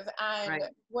perspective. And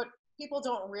what people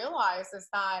don't realize is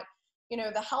that,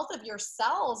 the health of your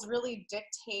cells really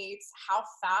dictates how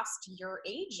fast you're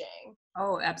aging.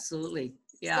 Oh, absolutely.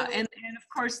 Yeah. So, and of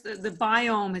course the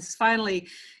biome is finally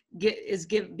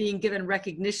being given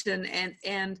recognition,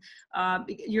 and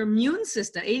your immune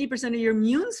system, 80% of your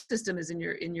immune system is in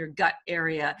your gut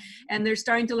area. And they're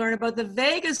starting to learn about the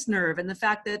vagus nerve and the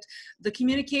fact that the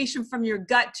communication from your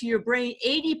gut to your brain,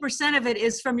 80% of it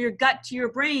is from your gut to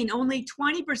your brain. Only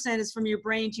 20% is from your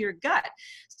brain to your gut.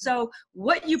 So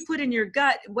what you put in your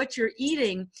gut, what you're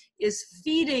eating, is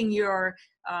feeding your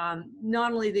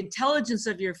not only the intelligence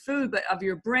of your food, but of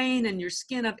your brain and your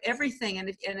skin, of everything. And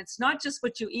it's not just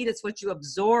what you eat, it's what you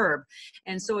absorb.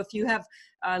 And so if you have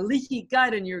leaky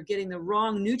gut and you're getting the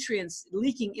wrong nutrients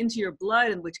leaking into your blood,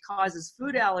 and which causes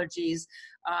food allergies,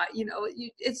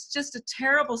 it's just a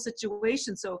terrible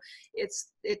situation. So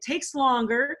it takes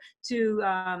longer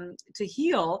to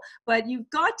heal, but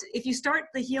if you start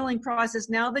the healing process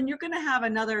now, then you're going to have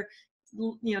another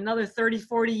 30,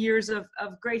 40 years of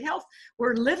great health.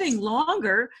 We're living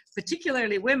longer,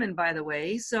 particularly women, by the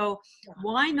way. So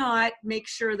why not make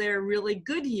sure they're really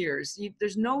good years?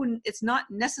 It's not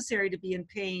necessary to be in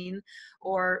pain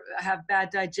or have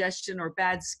bad digestion or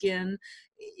bad skin.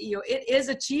 It is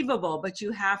achievable, but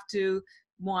you have to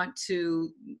want to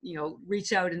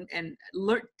reach out and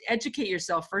learn, educate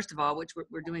yourself first of all, which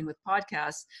we're doing with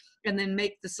podcasts, and then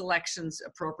make the selections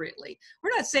appropriately.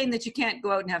 We're not saying that you can't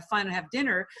go out and have fun and have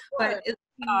dinner, but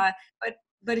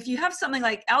But if you have something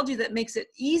like algae that makes it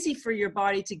easy for your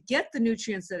body to get the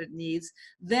nutrients that it needs,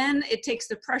 then it takes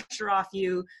the pressure off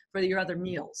you for your other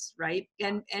meals, right?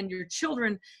 And your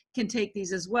children can take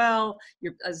these as well.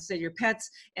 As I said, your pets,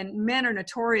 and men are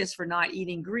notorious for not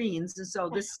eating greens, and so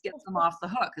this gets them off the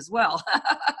hook as well.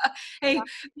 Hey, can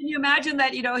you imagine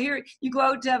that? Here you go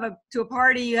out to a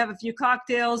party, you have a few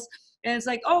cocktails, and it's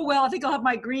like, oh, well, I think I'll have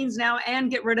my greens now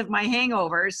and get rid of my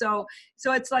hangover. So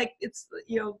it's like, it's,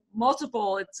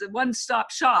 multiple, it's a one-stop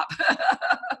shop.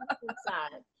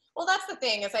 Well, that's the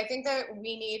thing, is I think that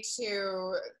we need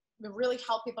to really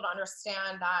help people to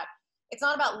understand that it's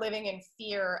not about living in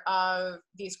fear of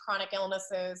these chronic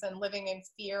illnesses and living in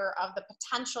fear of the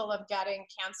potential of getting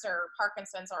cancer,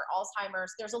 Parkinson's, or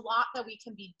Alzheimer's. There's a lot that we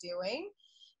can be doing.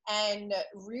 And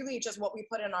really just what we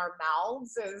put in our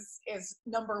mouths is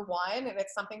number one. And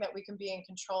it's something that we can be in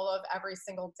control of every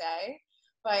single day.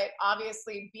 But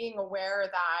obviously being aware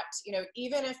that,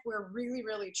 even if we're really,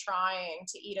 really trying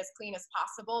to eat as clean as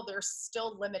possible, there's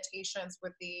still limitations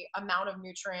with the amount of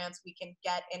nutrients we can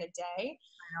get in a day.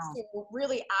 So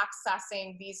really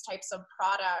accessing these types of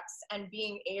products and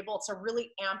being able to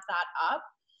really amp that up.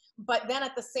 But then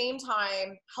at the same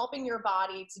time, helping your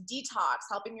body to detox,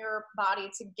 helping your body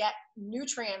to get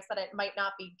nutrients that it might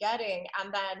not be getting,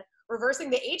 and then reversing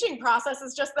the aging process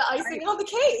is just the icing on the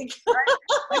cake.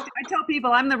 I tell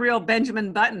people I'm the real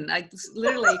Benjamin Button. I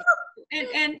literally,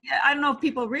 and I don't know if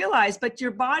people realize, but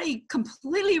your body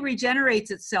completely regenerates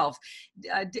itself.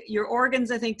 Your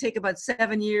organs, I think, take about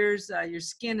 7 years. Your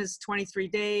skin is 23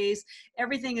 days.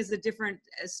 Everything is a different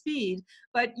speed,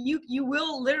 but you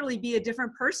will literally be a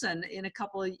different person in a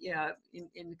couple of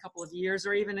years,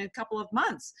 or even in a couple of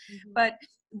months. Mm-hmm. But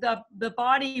the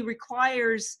body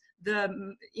requires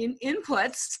the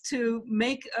inputs to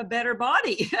make a better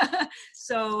body.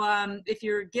 So if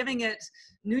you're giving it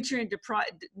nutrient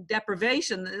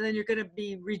deprivation, then you're going to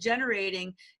be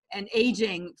regenerating and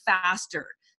aging faster.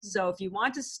 So if you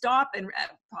want to stop and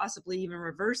possibly even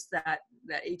reverse that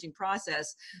aging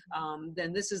process,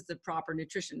 then this is the proper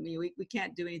nutrition. We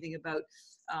can't do anything about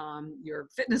your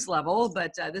fitness level,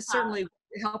 but this certainly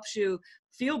helps you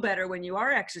feel better when you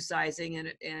are exercising,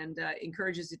 and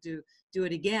encourages you to do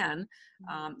it again.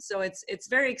 So it's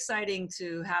very exciting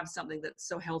to have something that's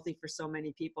so healthy for so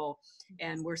many people.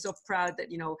 And we're so proud that,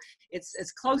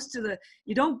 it's close to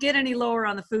you don't get any lower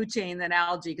on the food chain than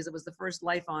algae, because it was the first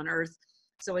life on Earth.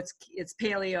 So it's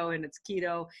paleo and it's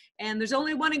keto, and there's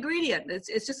only one ingredient.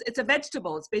 It's a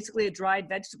vegetable. It's basically a dried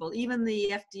vegetable. Even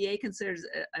the FDA considers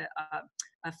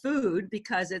a food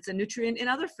because it's a nutrient in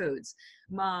other foods.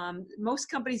 Most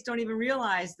companies don't even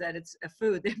realize that it's a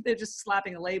food. They're just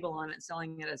slapping a label on it and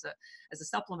selling it as a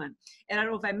supplement. And I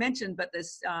don't know if I mentioned, but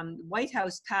this White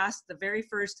House passed the very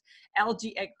first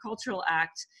Algae Agricultural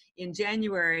Act in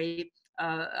January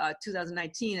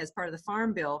 2019 as part of the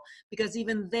Farm Bill, because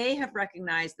even they have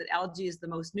recognized that algae is the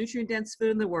most nutrient-dense food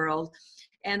in the world,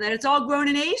 and that it's all grown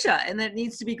in Asia, and that it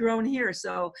needs to be grown here.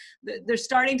 So there's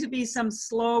starting to be some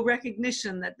slow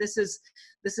recognition that this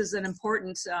is an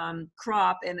important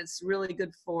crop, and it's really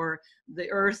good for the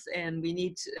earth, and we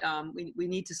need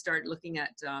to start looking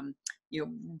at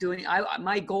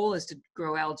my goal is to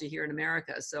grow algae here in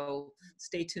America. So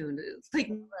stay tuned. It'll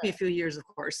take me a few years, of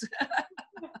course.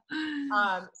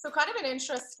 So kind of an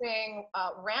interesting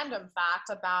random fact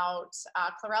about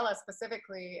chlorella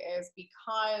specifically is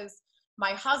because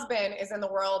my husband is in the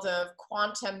world of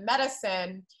quantum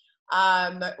medicine.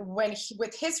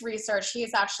 With his research, he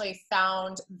has actually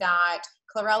found that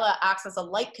chlorella acts as a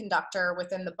light conductor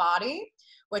within the body,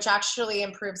 which actually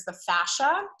improves the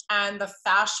fascia, and the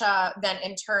fascia then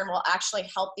in turn will actually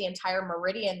help the entire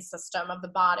meridian system of the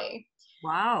body.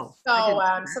 Wow. So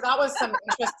that was some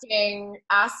interesting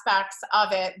aspects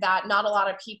of it that not a lot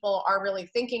of people are really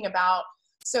thinking about.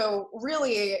 So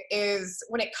really is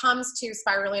when it comes to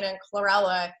spirulina and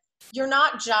chlorella, you're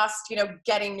not just,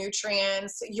 getting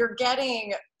nutrients, you're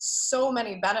getting so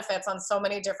many benefits on so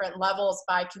many different levels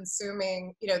by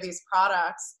consuming, these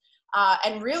products.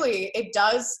 And really it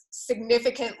does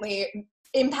significantly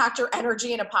impact your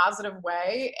energy in a positive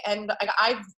way. And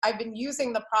I've been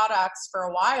using the products for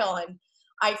a while, and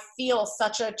I feel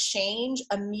such a change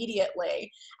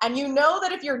immediately. And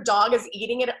that if your dog is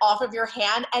eating it off of your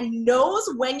hand and knows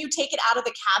when you take it out of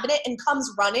the cabinet and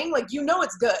comes running,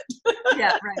 it's good.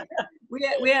 Yeah, right.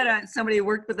 We had somebody who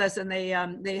worked with us, and they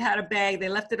had a bag. They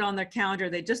left it on their counter.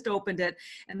 They just opened it,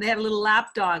 and they had a little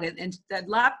lap dog, and that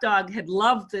lap dog had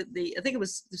loved the I think it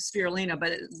was spirulina,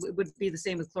 but it would be the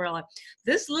same with chlorella.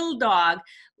 This little dog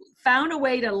found a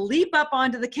way to leap up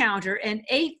onto the counter and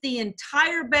ate the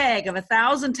entire bag of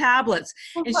 1,000 tablets.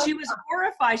 And she was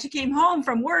horrified. She came home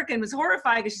from work and was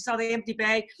horrified because she saw the empty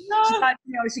bag. No. She thought,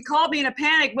 she called me in a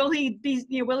panic. Will he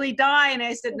die? And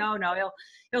I said, no,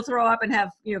 he'll throw up and have,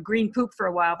 green poop for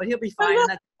a while, but he'll be fine. And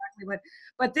that's exactly what.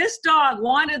 But this dog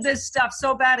wanted this stuff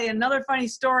so badly. Another funny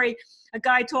story, a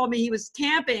guy told me he was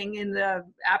camping in the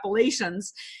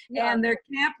Appalachians, and their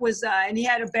camp was, and he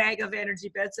had a bag of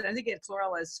EnergyBits, and I think he had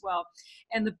chlorella as well.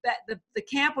 And the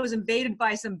camp was invaded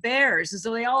by some bears, and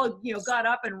so they all, got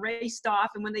up and raced off.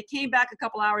 And when they came back a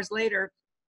couple hours later,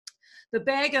 the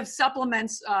bag of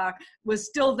supplements was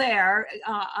still there,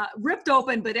 ripped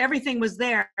open, but everything was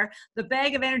there. The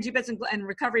bag of EnergyBits and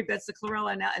recovery bits, the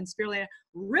chlorella and spirulina,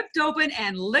 ripped open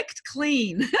and licked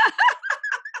clean.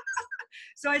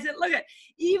 So I said, look,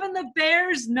 even the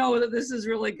bears know that this is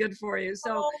really good for you.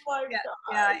 So oh my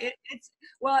God. It's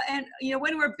well, and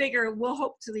when we're bigger, we'll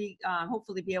hopefully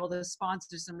be able to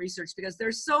sponsor some research, because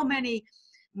there's so many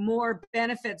more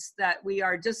benefits that we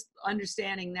are just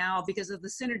understanding now because of the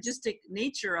synergistic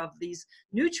nature of these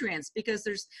nutrients, because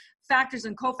there's factors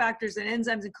and cofactors and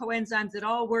enzymes and coenzymes that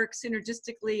all work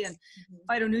synergistically, and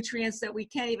phytonutrients that we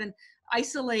can't even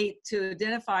isolate to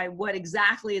identify what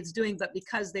exactly it's doing, but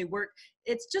because they work,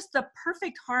 it's just the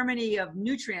perfect harmony of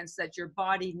nutrients that your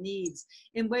body needs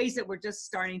in ways that we're just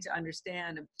starting to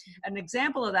understand. An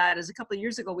example of that is a couple of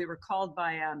years ago, we were called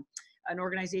by an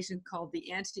organization called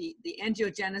the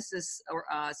Angiogenesis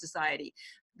Society.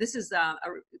 This is a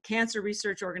cancer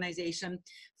research organization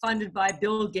funded by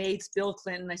Bill Gates, Bill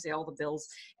Clinton, I say all the Bills,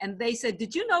 and they said,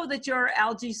 did you know that your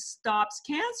algae stops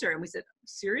cancer? And we said,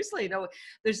 seriously? No,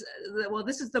 this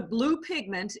is the blue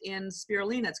pigment in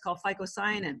spirulina. It's called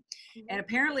phycocyanin. And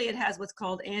apparently it has what's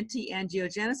called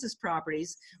anti-angiogenesis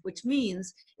properties, which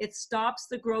means it stops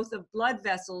the growth of blood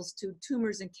vessels to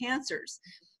tumors and cancers.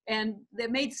 And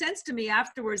that made sense to me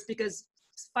afterwards, because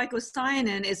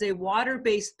phycocyanin is a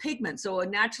water-based pigment, so it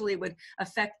naturally would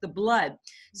affect the blood.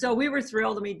 So we were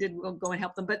thrilled, and we did go and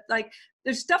help them. But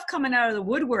there's stuff coming out of the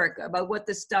woodwork about what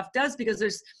this stuff does, because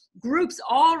there's groups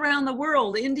all around the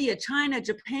world, India, China,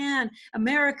 Japan,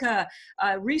 America,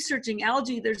 researching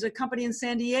algae. There's a company in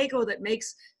San Diego that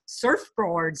makes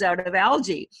surfboards out of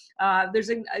algae. There's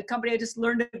a company I just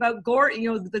learned about, Gore,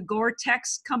 the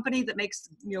Gore-Tex company that makes,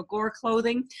 Gore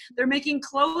clothing. They're making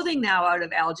clothing now out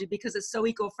of algae because it's so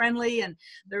eco-friendly, and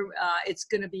it's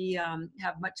going to be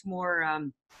have much more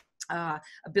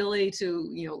ability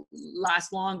to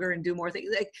last longer and do more things.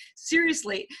 Like,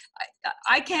 seriously,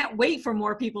 I can't wait for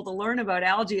more people to learn about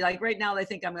algae. Like right now they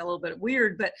think I'm a little bit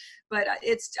weird, but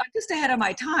I'm just ahead of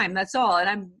my time, that's all.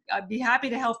 And I'd be happy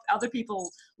to help other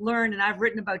people learn. And I've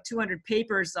written about 200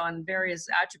 papers on various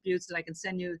attributes, and I can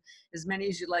send you as many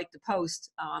as you'd like to post.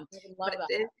 But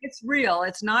it's real,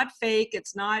 it's not fake,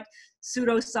 it's not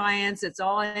pseudoscience, it's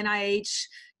all NIH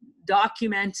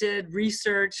documented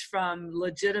research from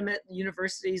legitimate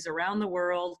universities around the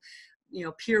world,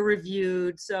 peer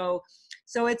reviewed. So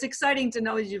it's exciting to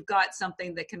know that you've got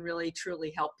something that can really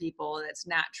truly help people, and it's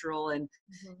natural and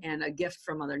a gift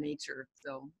from Mother Nature.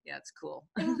 So yeah, it's cool.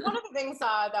 And one of the things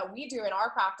that we do in our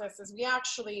practice is we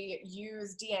actually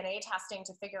use DNA testing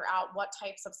to figure out what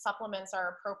types of supplements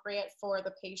are appropriate for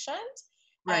the patient.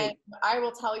 Right. And I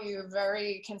will tell you,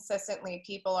 very consistently,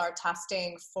 people are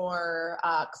testing for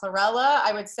chlorella,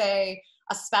 I would say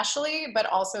especially, but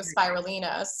also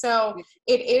spirulina. So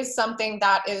it is something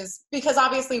that is, because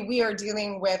obviously we are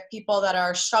dealing with people that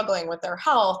are struggling with their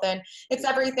health, and it's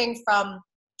everything from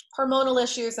hormonal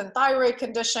issues and thyroid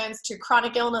conditions to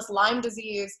chronic illness, Lyme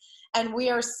disease. And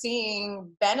we are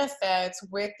seeing benefits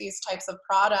with these types of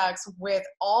products with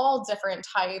all different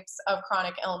types of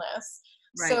chronic illness.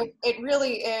 Right. So it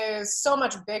really is so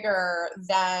much bigger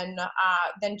than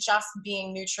just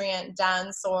being nutrient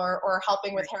dense or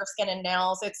helping with hair, skin, and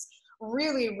nails. It's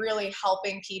really, really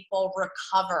helping people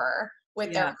recover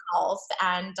with their health,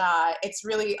 and it's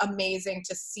really amazing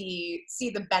to see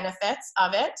the benefits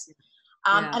of it.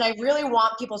 And I really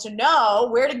want people to know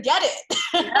where to get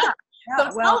it. Yeah,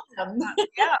 So well, tell them.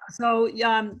 yeah. So,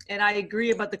 and I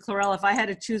agree about the chlorella. If I had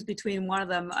to choose between one of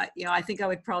them, I think I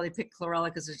would probably pick chlorella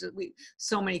because there's just,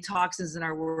 so many toxins in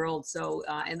our world. So,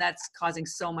 and that's causing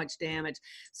so much damage.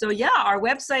 So, yeah, our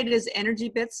website is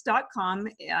EnergyBits.com,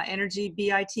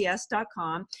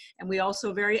 EnergyBits.com, and we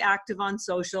also very active on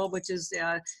social, which is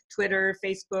Twitter,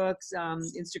 Facebook,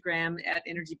 Instagram at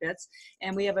EnergyBits,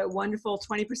 and we have a wonderful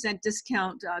 20%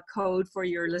 discount code for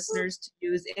your listeners to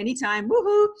use anytime.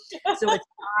 Woohoo! So it's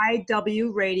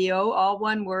IW Radio, all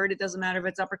one word. It doesn't matter if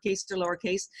it's uppercase or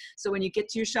lowercase. So when you get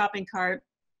to your shopping cart,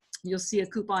 you'll see a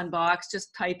coupon box.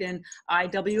 Just type in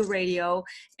IW Radio,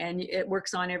 and it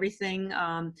works on everything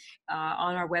on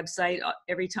our website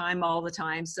every time, all the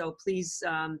time. So please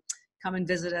come and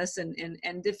visit us. And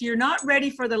if you're not ready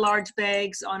for the large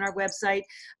bags on our website,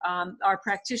 our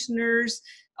practitioners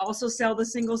also sell the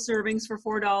single servings for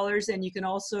 $4, and you can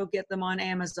also get them on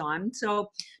Amazon.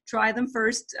 So try them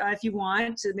first if you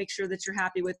want, to make sure that you're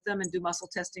happy with them, and do muscle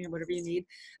testing or whatever you need,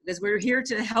 because we're here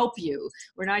to help you.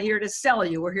 We're not here to sell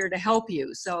you. We're here to help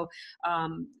you. So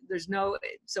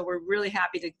so we're really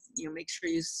happy to make sure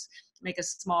you make a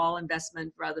small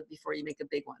investment rather before you make a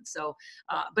big one. So,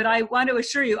 but I want to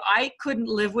assure you, I couldn't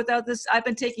live without this. I've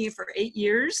been taking it for 8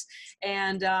 years,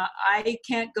 and I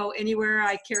can't go anywhere.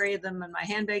 I carry them in my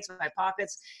handbags, in my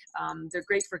pockets. They're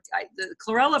great for, the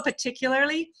chlorella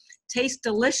particularly tastes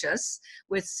delicious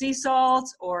with sea salt,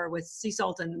 or with sea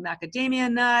salt and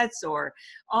macadamia nuts, or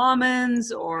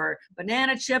almonds, or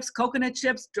banana chips, coconut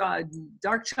chips,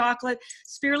 dark chocolate.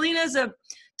 Spirulina is a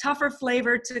tougher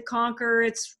flavor to conquer.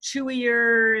 It's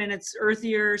chewier and it's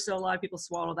earthier, so a lot of people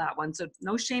swallow that one. So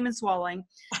no shame in swallowing.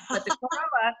 But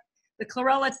the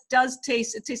chlorella does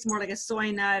taste. It tastes more like a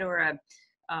soy nut or a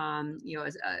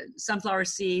sunflower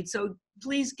seed. So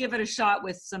please give it a shot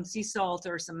with some sea salt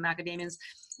or some macadamians.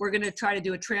 We're going to try to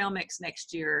do a trail mix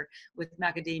next year with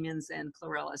macadamians and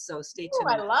chlorella. So stay tuned. Oh,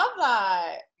 I love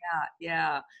that.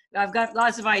 Yeah. I've got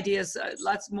lots of ideas,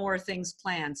 lots more things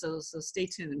planned. So stay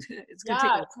tuned. It's going to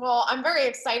take a while. Well, I'm very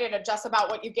excited just about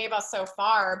what you gave us so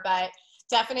far, but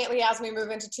definitely as we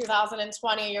move into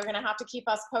 2020, you're going to have to keep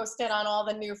us posted on all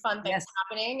the new fun things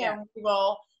happening, and we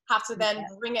will have to then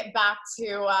bring it back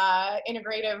to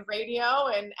Integrative Radio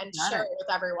and share it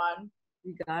with everyone.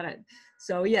 You got it.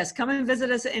 So yes, come and visit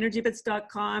us at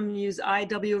EnergyBits.com. Use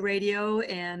IW Radio,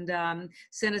 and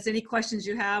send us any questions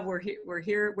you have. We're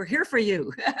here for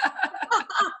you.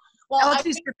 Well, I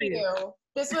thank you.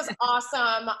 This was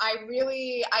awesome. I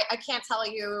can't tell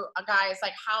you guys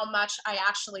like how much I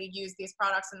actually use these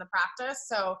products in the practice.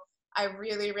 So I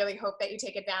really, really hope that you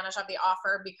take advantage of the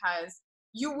offer, because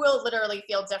you will literally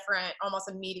feel different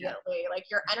almost immediately. Like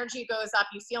your energy goes up,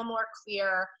 you feel more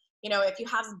clear. If you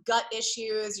have gut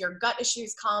issues, your gut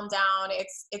issues calm down.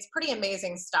 It's pretty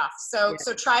amazing stuff. So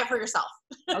try it for yourself.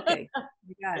 Okay,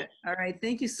 you got it. All right.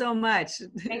 Thank you so much.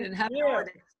 Thank and happy you.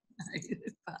 holidays.